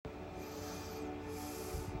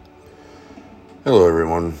Hello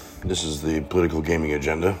everyone, this is the Political Gaming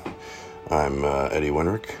Agenda. I'm Eddie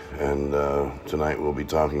Wenrick, and tonight we'll be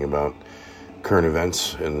talking about current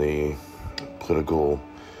events in the political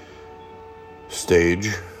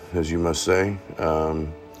stage, as you must say.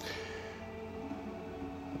 I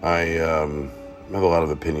have a lot of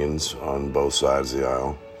opinions on both sides of the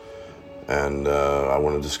aisle, and I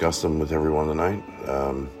want to discuss them with everyone tonight.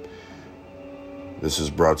 This is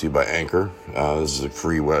brought to you by Anchor. This is a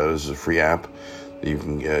free app that you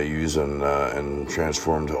can use and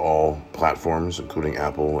transform to all platforms, including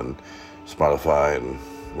Apple and Spotify and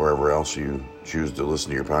wherever else you choose to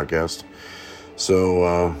listen to your podcast.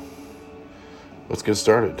 So let's get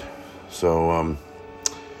started. So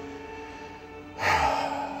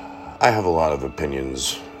I have a lot of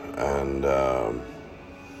opinions, and I'm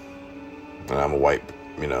a white,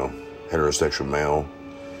 heterosexual male.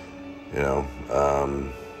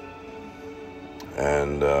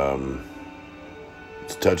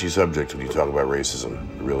 It's a touchy subject when you talk about racism.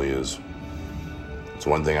 It really is. It's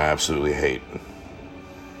one thing I absolutely hate.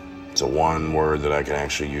 It's a one word that I can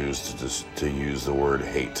actually use to use the word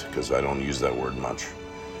hate, because I don't use that word much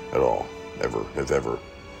at all, ever, if ever.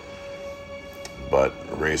 But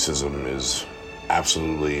racism is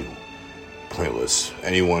absolutely pointless.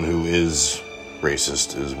 Anyone who is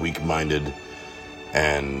racist is weak-minded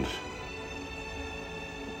and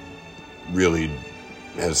really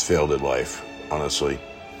has failed at life, honestly.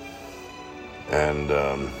 And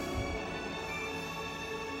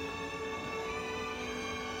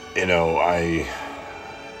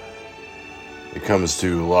it comes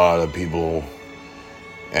to a lot of people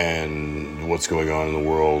and what's going on in the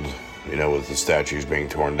world, with the statues being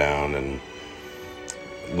torn down and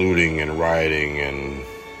looting and rioting and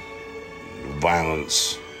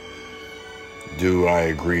violence. Do I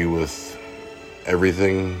agree with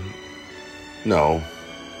everything? No,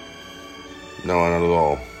 not at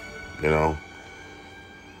all.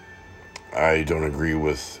 I don't agree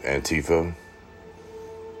with Antifa.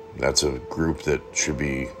 That's a group that should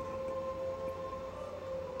be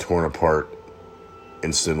torn apart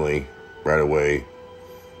instantly, right away,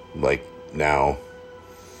 like now.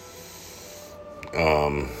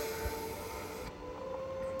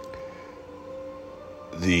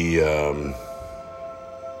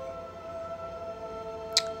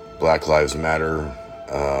 Black Lives Matter.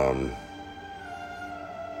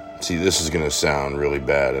 See, this is going to sound really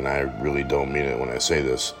bad, and I really don't mean it when I say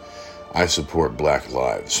this. I support Black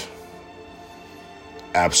lives.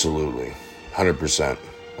 Absolutely. 100%.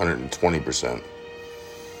 120%.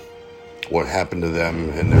 What happened to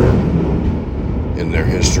them in their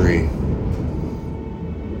history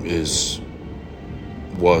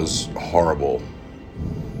was horrible.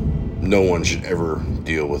 No one should ever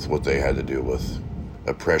deal with what they had to deal with.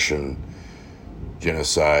 Oppression,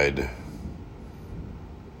 genocide,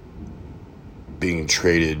 being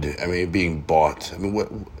traded, being bought. And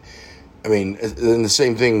the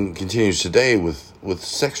same thing continues today with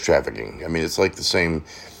sex trafficking. It's like the same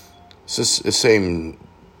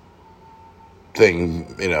thing,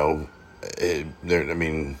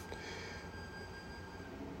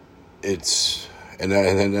 it's,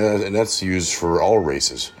 and that's used for all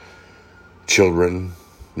races. Children,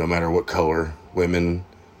 no matter what color. Women,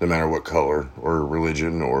 no matter what color or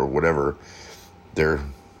religion or whatever, they're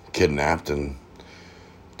kidnapped and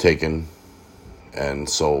taken and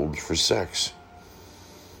sold for sex.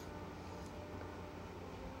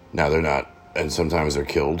 Now they're not, and sometimes they're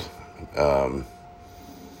killed.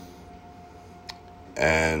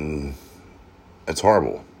 And it's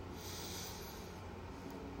horrible.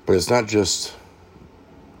 But it's not just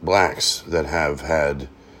blacks that have had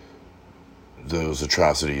those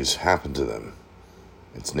atrocities happen to them.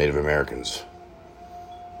 It's Native Americans,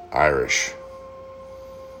 Irish,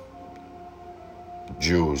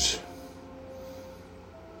 Jews,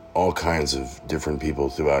 all kinds of different people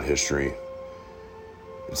throughout history.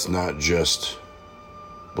 It's not just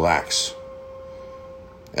blacks.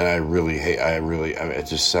 And it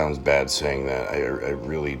just sounds bad saying that. It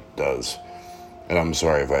really does. And I'm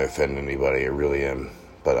sorry if I offend anybody, I really am.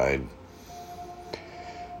 But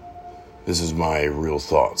this is my real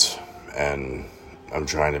thoughts, and I'm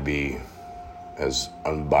trying to be as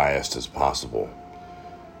unbiased as possible,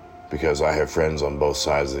 because I have friends on both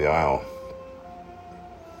sides of the aisle,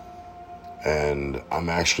 and I'm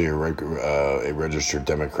actually a registered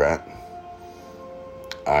Democrat.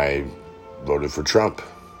 I voted for Trump,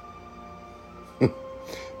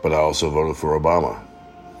 but I also voted for Obama.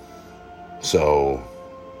 So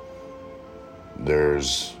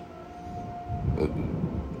there's a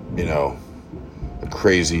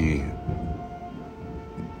crazy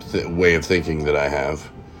way of thinking that I have,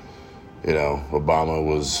 Obama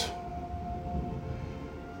was,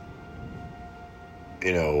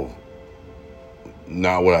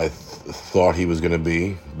 not what I thought he was going to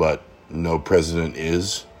be, but no president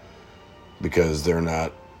is, because they're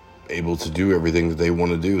not able to do everything that they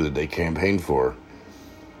want to do, that they campaigned for.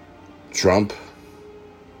 Trump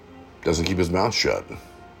doesn't keep his mouth shut.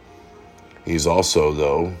 He's also,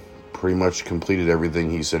 though, pretty much completed everything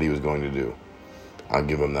he said he was going to do. I'll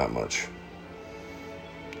give him that much.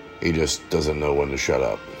 He just doesn't know when to shut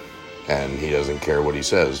up, and he doesn't care what he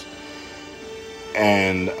says.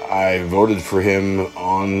 And I voted for him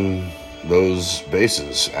on those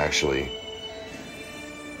bases, actually.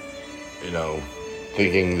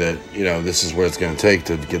 Thinking that, this is what it's going to take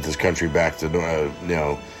to get this country back to,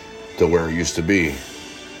 to where it used to be.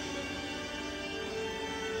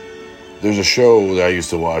 There's a show that I used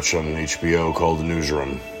to watch on HBO called The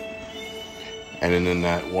Newsroom. And in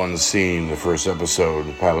that one scene, the first episode,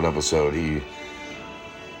 the pilot episode,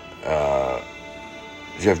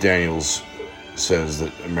 Jeff Daniels says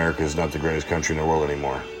that America is not the greatest country in the world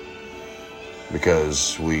anymore,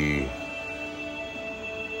 because we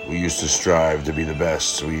used to strive to be the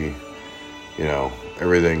best. We,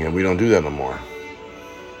 everything, and we don't do that no more.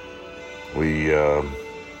 We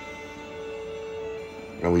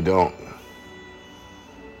don't.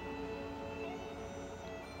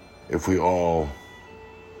 If we all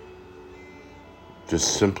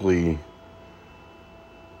just simply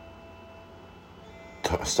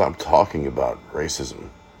stop talking about racism,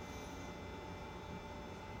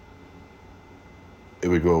 it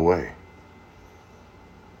would go away.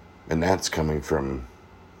 And that's coming from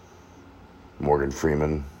Morgan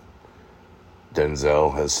Freeman.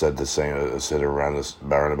 Denzel has said the same, said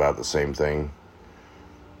around about the same thing.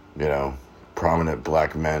 Prominent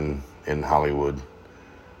black men in Hollywood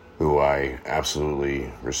who I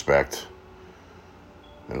absolutely respect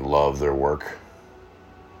and love their work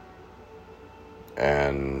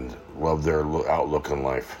and love their outlook on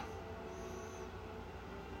life.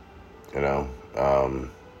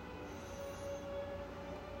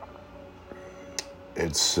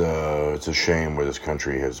 It's a shame where this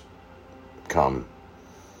country has come,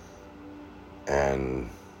 and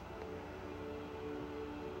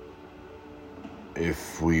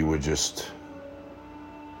if we would just,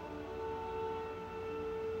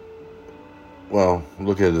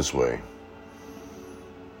 look at it this way.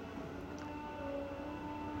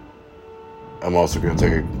 I'm also going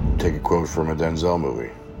to take a quote from a Denzel movie.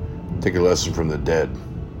 Take a lesson from the dead.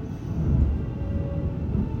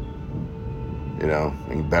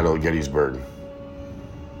 In Battle of Gettysburg.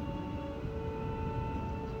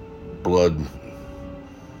 Blood.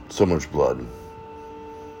 So much blood.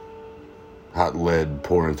 Hot lead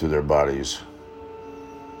pouring through their bodies.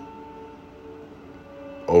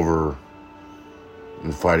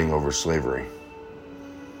 And fighting over slavery.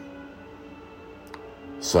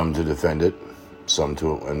 Some to defend it,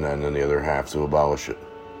 and then the other half to abolish it.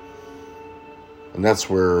 And that's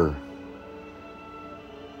where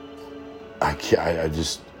I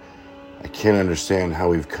can't understand how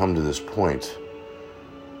we've come to this point.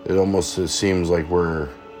 It almost seems like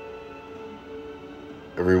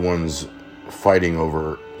everyone's fighting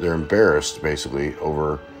over, they're embarrassed basically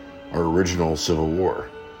over our original Civil War.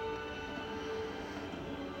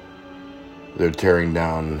 They're tearing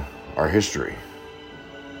down our history.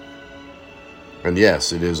 And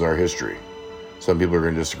yes, it is our history. Some people are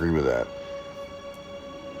going to disagree with that.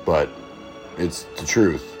 But it's the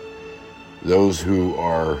truth. Those who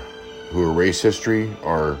erase history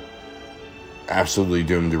are absolutely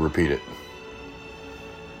doomed to repeat it.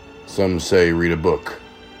 Some say read a book.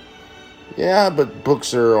 Yeah, but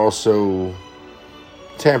books are also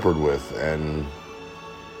tampered with and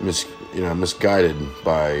misguided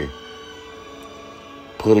by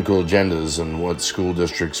political agendas and what school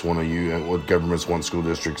districts want to use, and what governments want school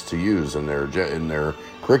districts to use in their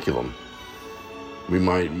curriculum. We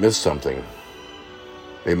might miss something.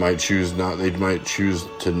 They might choose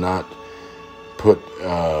to not put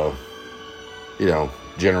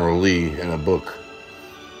General Lee in a book,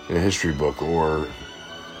 in a history book, or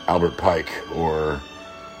Albert Pike, or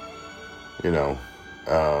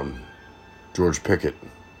George Pickett,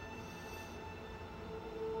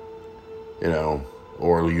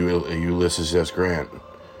 or Ulysses S. Grant,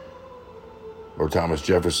 or Thomas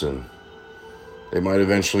Jefferson. They might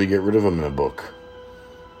eventually get rid of them in a book.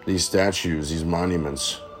 These statues, these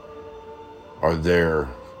monuments, are there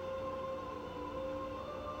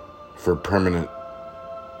for permanent,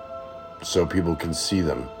 so people can see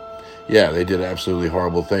them. Yeah, they did absolutely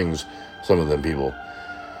horrible things, some of them people.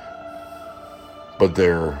 But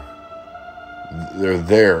they're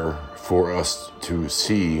there for us to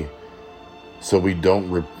see so we don't.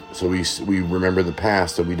 We remember the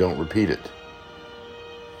past and we don't repeat it.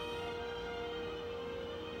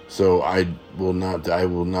 So I will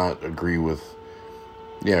not agree with.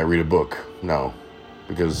 Yeah, read a book. No,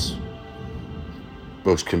 because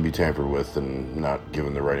books can be tampered with and not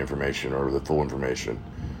given the right information or the full information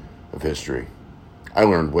of history. I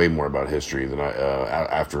learned way more about history than I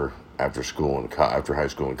after school and after high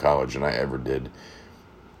school and college than I ever did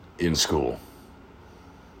in school.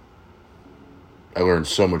 I learned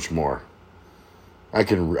so much more. I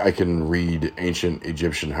can read ancient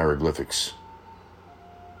Egyptian hieroglyphics.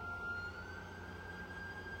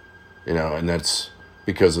 And that's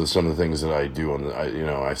because of some of the things that I do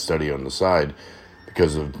I study on the side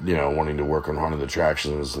because of, wanting to work on haunted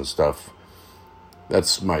attractions and stuff.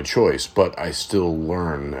 That's my choice, but I still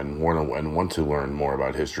learn and want to learn more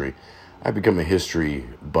about history. I become a history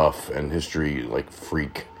buff and history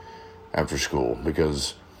freak after school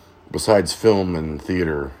because besides film and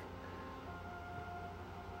theater,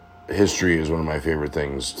 history is one of my favorite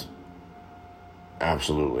things.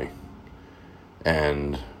 Absolutely.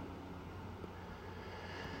 And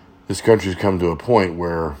this country's come to a point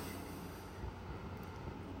where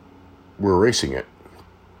we're erasing it.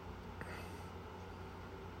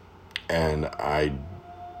 And I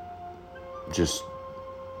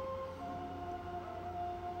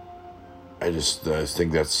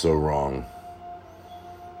think that's so wrong.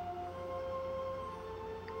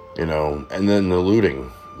 And then the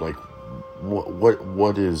looting.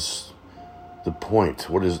 What is the point?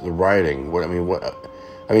 What is the rioting?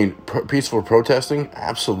 Peaceful protesting?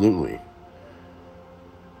 Absolutely.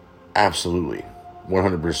 Absolutely.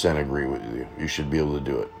 100% agree with you. You should be able to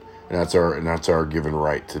do it. And that's our given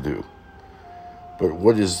right to do. But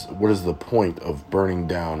what is the point of burning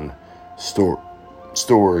down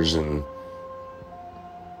stores and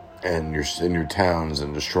your towns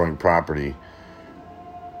and destroying property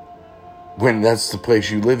when that's the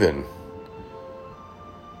place you live in?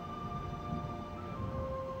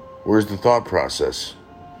 Where's the thought process?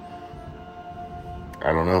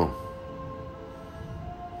 I don't know.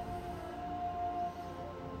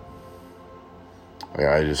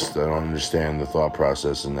 I don't understand the thought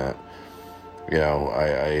process in that. You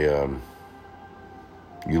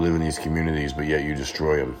live in these communities, but yet you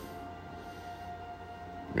destroy them.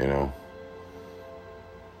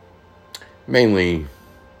 Mainly,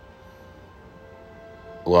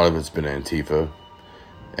 a lot of it's been Antifa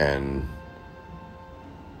and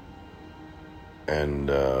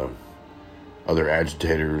other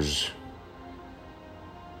agitators.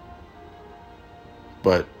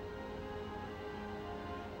 But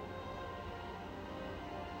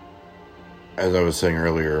as I was saying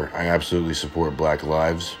earlier, I absolutely support Black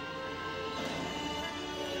Lives.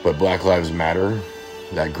 But Black Lives Matter,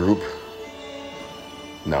 that group,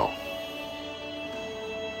 no.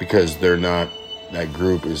 Because that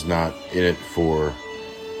group is not in it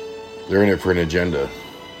they're in it for an agenda.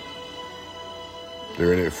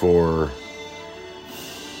 They're in it for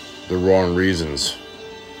the wrong reasons.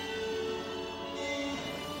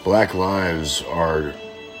 Black lives are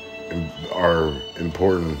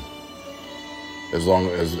important as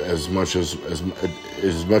much as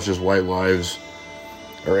white lives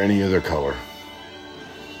or any other color.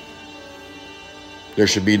 There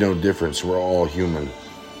should be no difference. We're all human.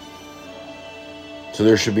 So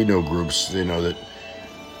there should be no groups, that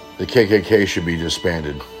the KKK should be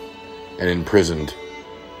disbanded and imprisoned.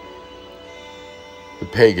 The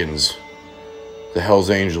pagans, the Hells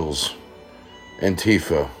Angels,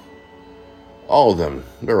 Antifa, all of them,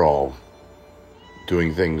 they're all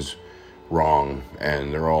doing things wrong,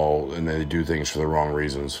 and they do things for the wrong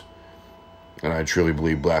reasons. And I truly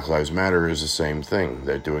believe Black Lives Matter is the same thing.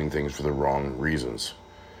 They're doing things for the wrong reasons.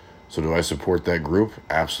 So do I support that group?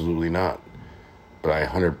 Absolutely not. But I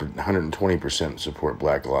 120% support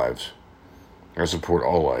Black lives. I support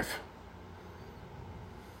all life.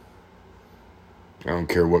 I don't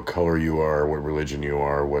care what color you are, what religion you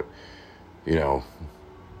are, what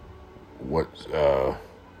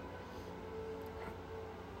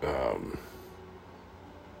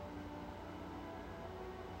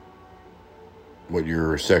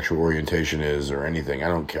your sexual orientation is or anything. I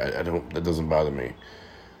don't care. That doesn't bother me.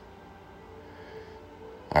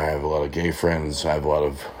 I have a lot of gay friends. I have a lot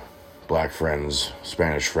of black friends,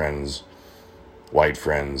 Spanish friends, white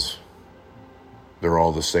friends. They're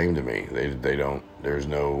all the same to me. They don't, there's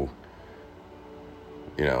no,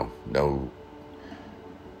 no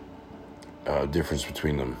difference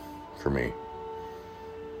between them for me.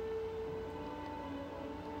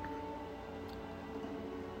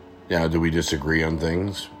 Now, do we disagree on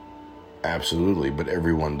things? Absolutely, but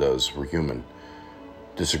everyone does. We're human.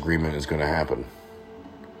 disagreement is going to happen.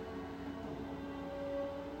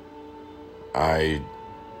 I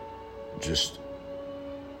just,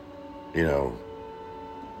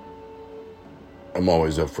 I'm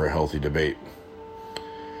always up for a healthy debate.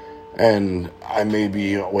 And I may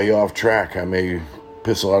be way off track. I may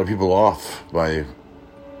piss a lot of people off by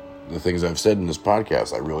the things I've said in this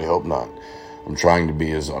podcast. I really hope not. I'm trying to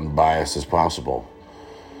be as unbiased as possible.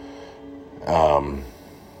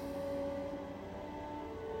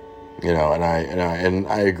 And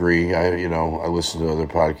I agree. I listen to other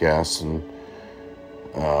podcasts, and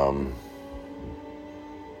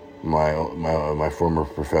my former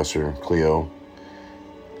professor Cleo,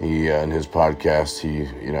 he in his podcast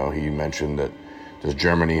he mentioned that, does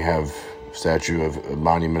Germany have a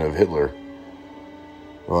monument of Hitler?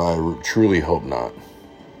 Well, I truly hope not.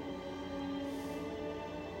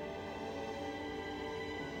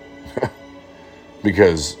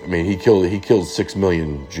 Because he killed 6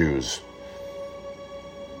 million Jews.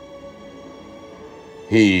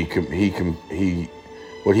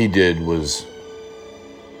 What he did was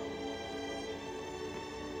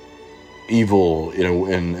evil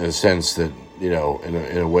in a sense that, in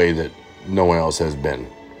a way that no one else has been.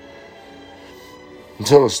 And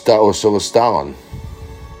so was Stalin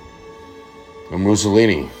and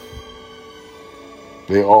Mussolini.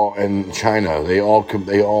 And China, they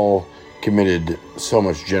all committed so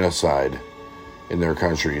much genocide in their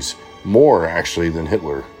countries, more actually than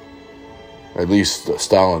Hitler. At least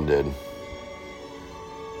Stalin did,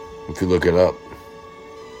 if you look it up,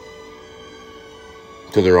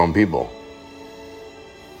 to their own people.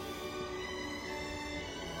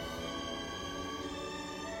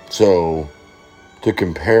 So, to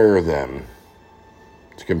compare the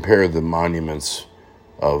monuments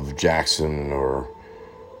of Jackson or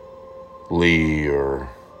Lee or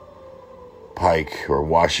Pike or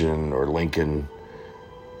Washington or Lincoln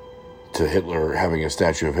to Hitler, having a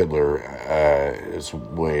statue of Hitler, is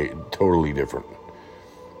totally different.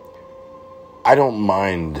 I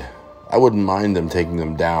wouldn't mind them taking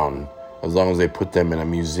them down as long as they put them in a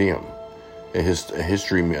museum, a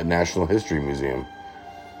national history museum,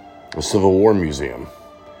 a Civil War museum,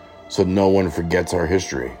 so no one forgets our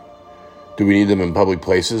history. Do we need them in public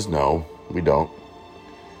places? No, we don't.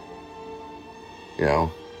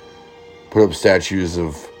 Put up statues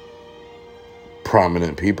of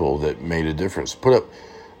prominent people that made a difference.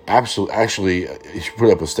 Actually, you should put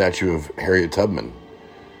up a statue of Harriet Tubman.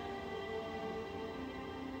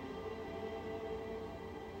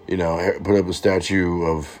 Put up a statue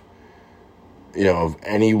of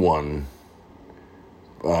anyone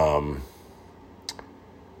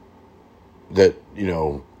that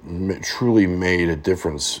truly made a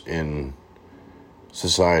difference in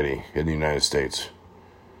society in the United States,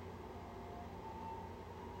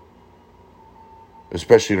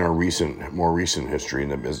 especially in our more recent history,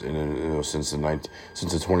 since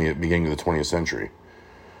the beginning of the 20th century.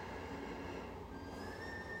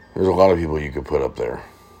 There's a lot of people you could put up there.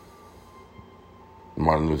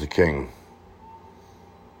 Martin Luther King,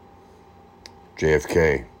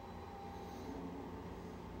 JFK,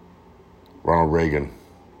 Ronald Reagan,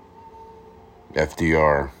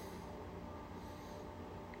 FDR,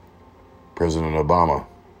 President Obama,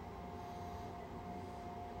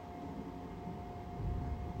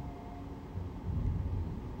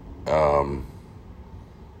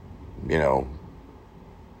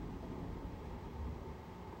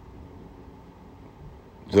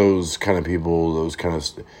 those kind of people,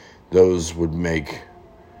 those would make,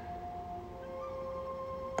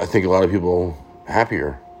 I think, a lot of people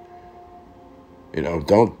happier.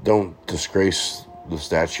 Don't disgrace the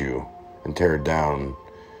statue and tear it down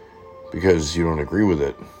because you don't agree with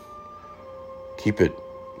it. Keep it,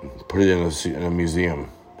 put it in a museum,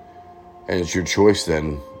 and it's your choice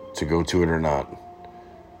then to go to it or not.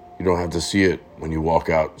 You don't have to see it when you walk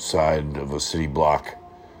outside of a city block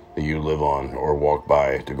that you live on or walk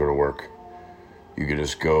by to go to work. You can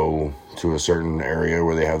just go to a certain area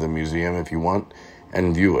where they have the museum if you want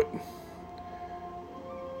and view it.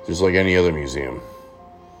 Just like any other museum.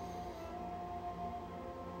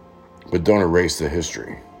 But don't erase the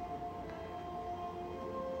history.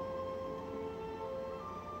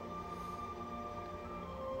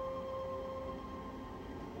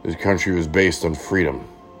 This country was based on freedom.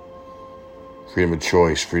 Freedom of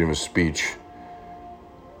choice, freedom of speech.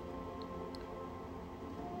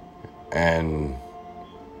 And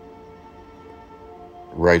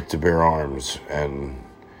right to bear arms, and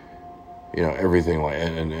everything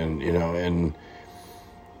and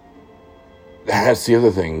that's the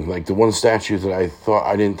other thing. Like the one statue that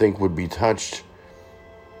I didn't think would be touched,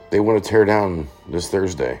 they want to tear down this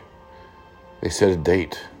Thursday. They set a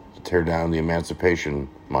date to tear down the Emancipation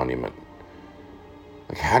Monument.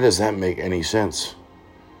 Like, how does that make any sense?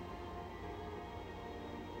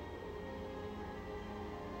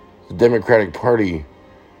 The Democratic Party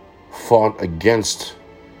fought against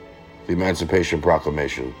the Emancipation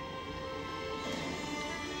Proclamation.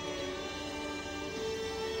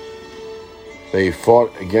 They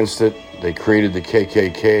fought against it. They created the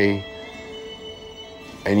KKK.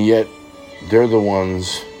 And yet, they're the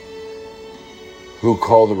ones who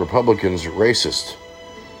call the Republicans racist.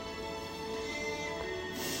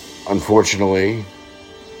 Unfortunately,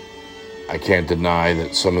 I can't deny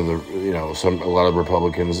that some of the, a lot of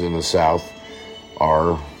Republicans in the South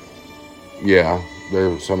are,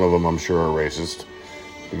 some of them I'm sure are racist,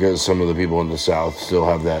 because some of the people in the South still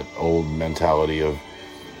have that old mentality of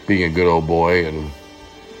being a good old boy, and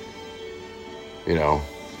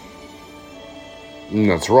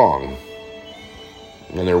that's wrong.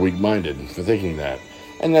 And they're weak-minded for thinking that.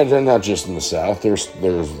 And they're not just in the South. They're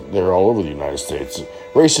all over the United States.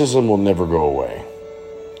 Racism will never go away.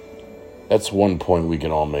 That's one point we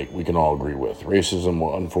can all agree with. Racism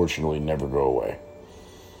will unfortunately never go away.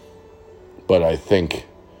 But I think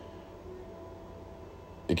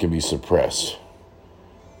it can be suppressed.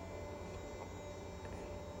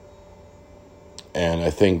 And I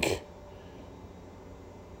think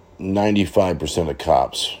 95% of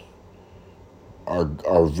cops are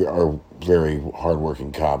very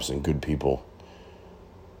hardworking cops and good people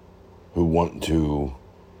who want to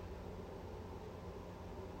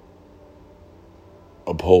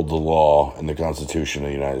uphold the law and the Constitution of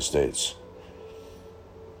the United States.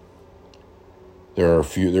 There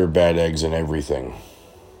are bad eggs in everything.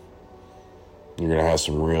 You're going to have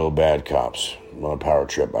some real bad cops on a power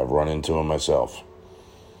trip. I've run into them myself.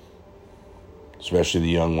 Especially the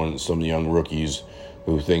young ones, some of the young rookies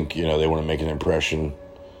who think, they want to make an impression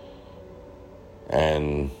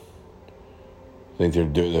and think they're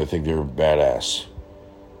badass,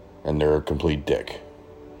 and they're a complete dick.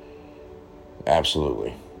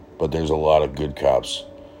 Absolutely. But there's a lot of good cops.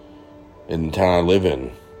 In the town I live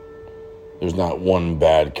in, there's not one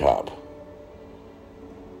bad cop.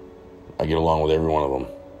 I get along with every one of them.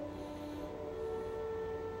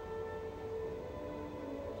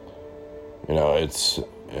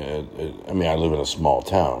 I live in a small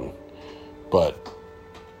town, but,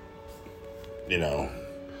 a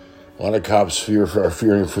lot of cops are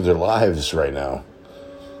fearing for their lives right now,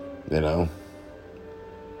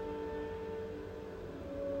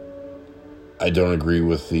 I don't agree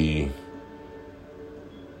with the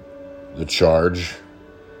charge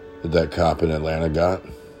that cop in Atlanta got.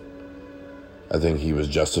 I think he was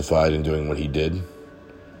justified in doing what he did.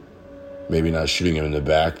 Maybe not shooting him in the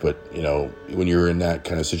back, but, when you're in that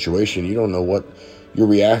kind of situation, you don't know what your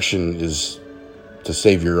reaction is to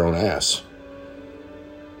save your own ass.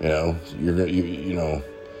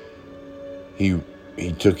 He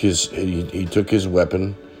took his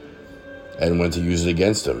weapon and went to use it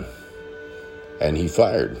against him, and he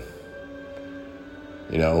fired.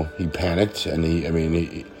 He panicked, and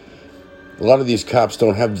a lot of these cops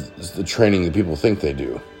don't have the training that people think they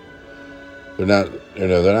do. They're not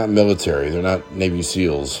military. They're not Navy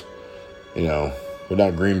SEALs. They're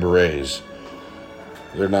not Green Berets.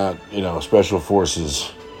 They're not, special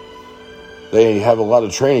forces. They have a lot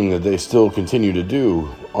of training that they still continue to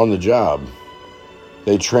do on the job.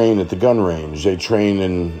 They train at the gun range. They train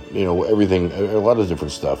in, everything, a lot of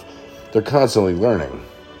different stuff. They're constantly learning.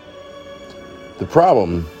 The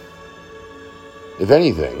problem, if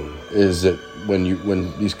anything, is that when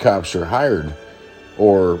these cops are hired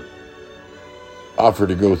or offered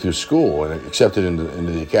to go through school and accepted into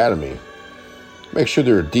the academy, make sure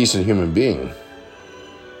they're a decent human being.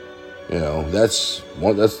 That's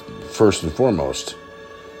first and foremost.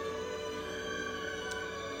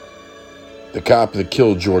 The cop that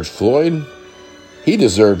killed George Floyd, he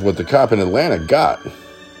deserved what the cop in Atlanta got.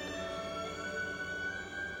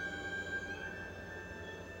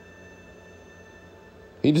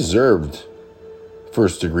 He deserved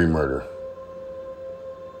first-degree murder.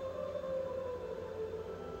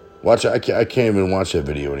 I can't even watch that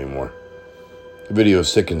video anymore. The video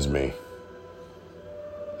sickens me.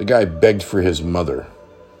 The guy begged for his mother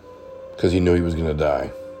because he knew he was going to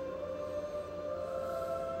die.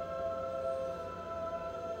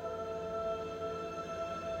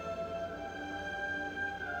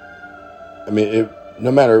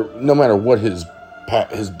 No matter what his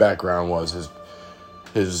background was,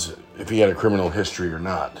 his if he had a criminal history or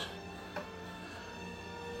not,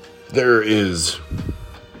 there is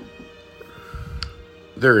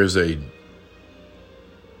a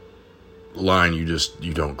line you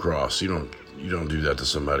don't cross. You don't do that to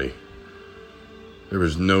somebody. There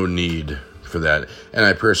was no need for that. And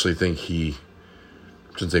I personally think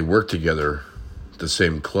since they worked together at the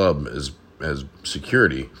same club as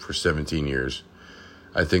security for 17 years,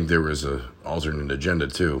 I think there was a alternate agenda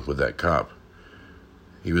too with that cop.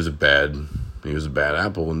 He was a bad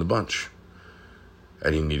apple in the bunch,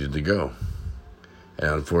 and he needed to go. And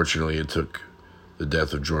unfortunately, it took the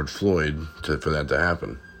death of George Floyd for that to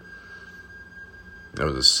happen. That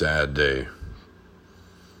was a sad day.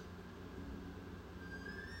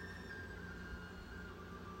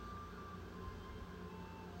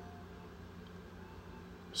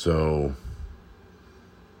 So,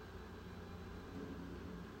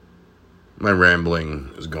 my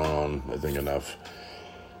rambling has gone on, I think, enough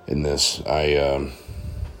in this.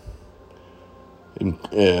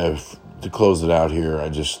 To close it out here, I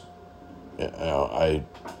just, I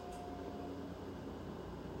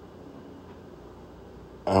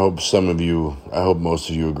hope most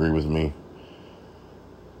of you agree with me.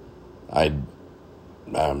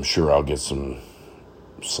 I'm sure I'll get some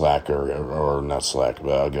slack or not slack,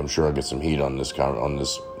 but I'm sure I'll get some heat on this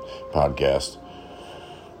podcast.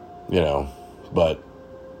 But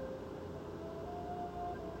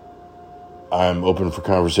I'm open for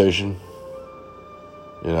conversation.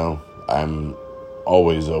 I'm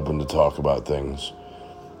always open to talk about things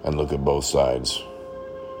and look at both sides.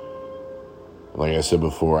 Like I said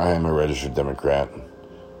before, I am a registered Democrat,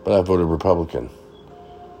 but I voted Republican.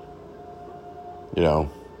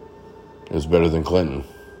 It was better than Clinton.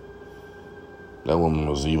 That woman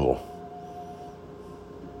was evil.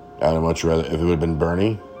 I'd much rather, if it would have been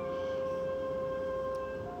Bernie,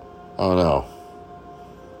 I don't know.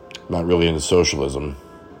 Not really into socialism.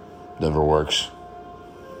 Never works.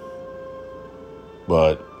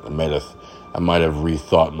 But I might have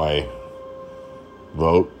rethought my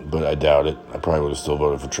vote, but I doubt it. I probably would have still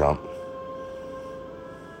voted for Trump.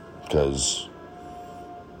 Because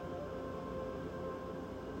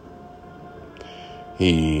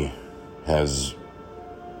he has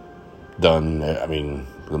done,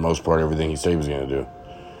 for the most part, everything he said he was going to do.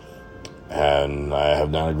 And I have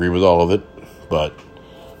not agreed with all of it,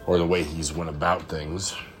 or the way he's went about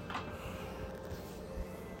things.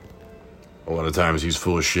 A lot of times he's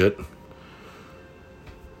full of shit.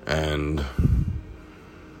 And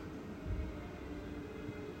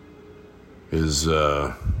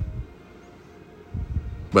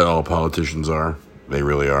but all politicians are. They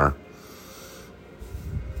really are.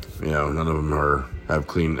 None of them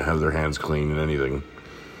have their hands clean in anything.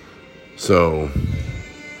 So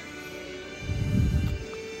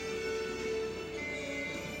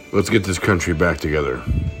let's get this country back together.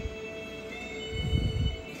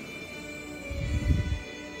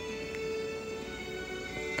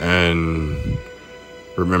 And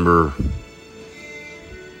remember,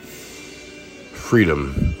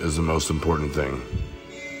 freedom is the most important thing.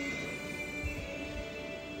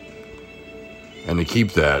 And to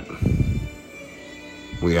keep that,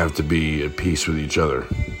 we have to be at peace with each other.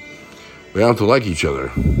 We don't have to like each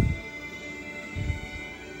other,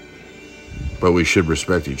 but we should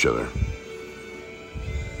respect each other.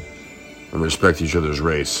 And respect each other's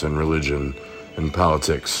race and religion and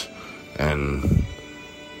politics and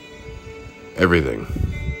everything.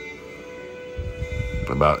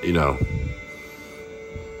 About,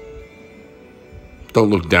 don't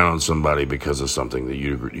look down on somebody because of something that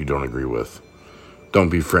you don't agree with. Don't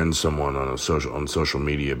befriend someone on social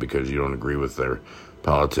media because you don't agree with their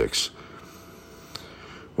politics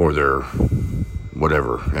or their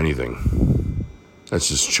whatever, anything. That's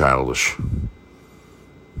just childish.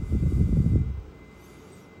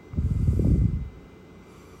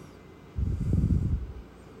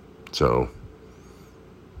 So,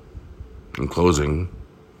 in closing,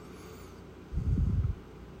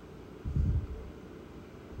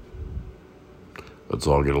 let's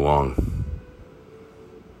all get along.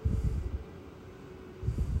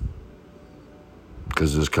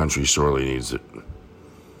 Because this country sorely needs it.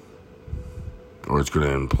 Or it's going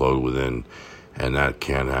to implode within, and that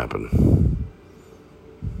can't happen.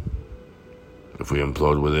 If we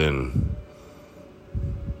implode within,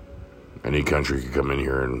 any country could come in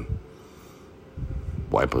here and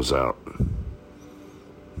wipe us out.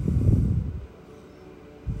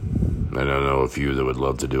 I don't know a few that would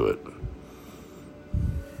love to do it.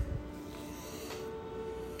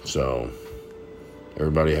 So,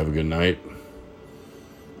 everybody have a good night.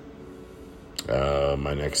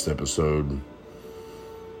 My next episode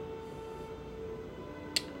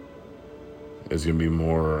is going to be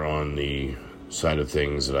more on the side of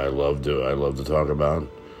things that I love to talk about.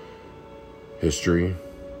 History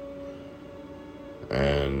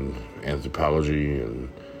and anthropology and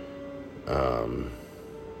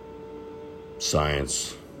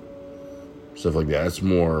science, stuff like that. That's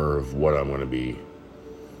more of what I'm going to be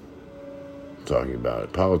talking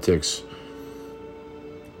about. Politics,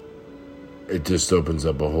 it just opens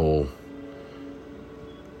up a whole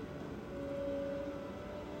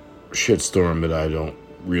shitstorm that I don't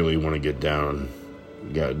really want to get down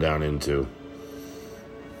into.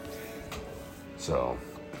 So,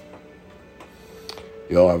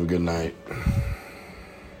 y'all have a good night.